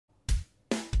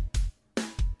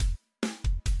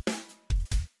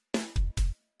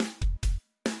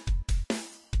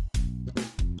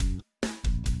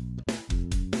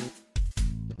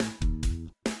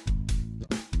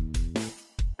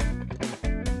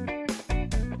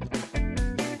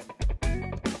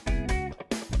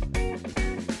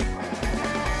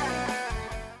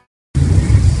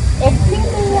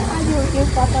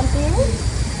for something?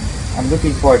 I'm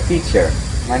looking for a teacher.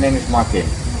 My name is Martin.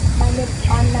 My name is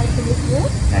nice to meet you.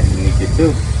 Nice to meet you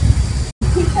too.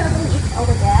 Teacher room is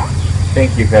over there.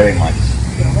 Thank you very much.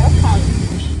 You're welcome.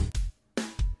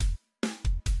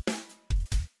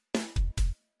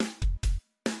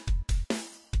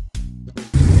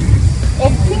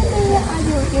 Excuse me, are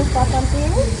you looking for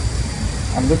something?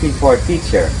 I'm looking for a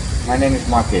teacher. My name is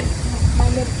Martin. My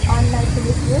name is nice to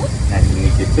meet you. Nice to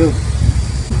meet you too.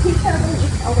 Teacher room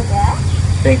is over there.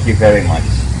 Thank you very much.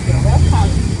 You're welcome.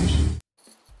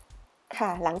 ค่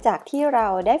ะหลังจากที่เรา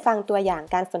ได้ฟังตัวอย่าง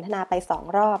การสนทนาไป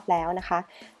2รอบแล้วนะคะ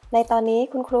ในตอนนี้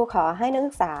คุณครูขอให้นัก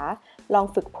ศึกษาลอง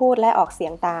ฝึกพูดและออกเสีย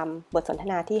งตามบทสนท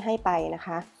นาที่ให้ไปนะค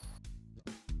ะ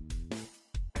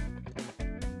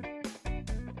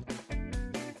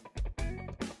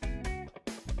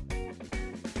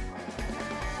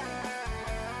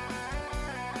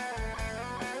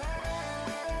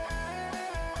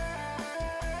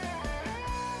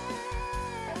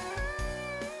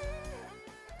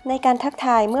ในการทักท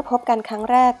ายเมื่อพบกันครั้ง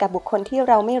แรกกับบุคคลที่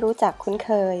เราไม่รู้จักคุ้นเ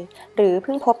คยหรือเ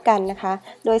พิ่งพบกันนะคะ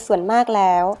โดยส่วนมากแ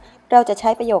ล้วเราจะใช้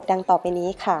ประโยคดังต่อไปนี้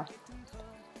ค่ะ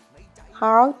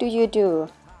How do you do?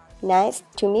 Nice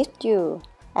to meet you.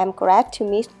 I'm glad to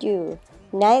meet you.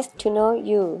 Nice to know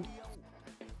you.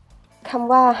 ค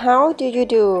ำว่า How do you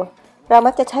do เรา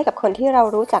มักจะใช้กับคนที่เรา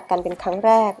รู้จักกันเป็นครั้งแ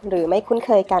รกหรือไม่คุ้นเค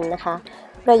ยกันนะคะ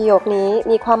ประโยคนี้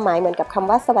มีความหมายเหมือนกับคำ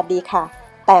ว่าสวัสดีค่ะ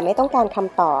แต่ไม่ต้องการค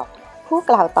ำตอบผู้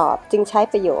กล่าวตอบจึงใช้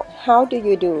ประโยค How do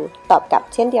you do ตอบกลับ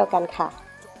เช่นเดียวกันค่ะ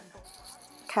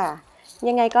ค่ะ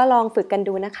ยังไงก็ลองฝึกกัน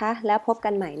ดูนะคะแล้วพบกั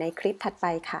นใหม่ในคลิปถัดไป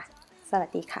ค่ะสวัส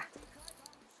ดีค่ะ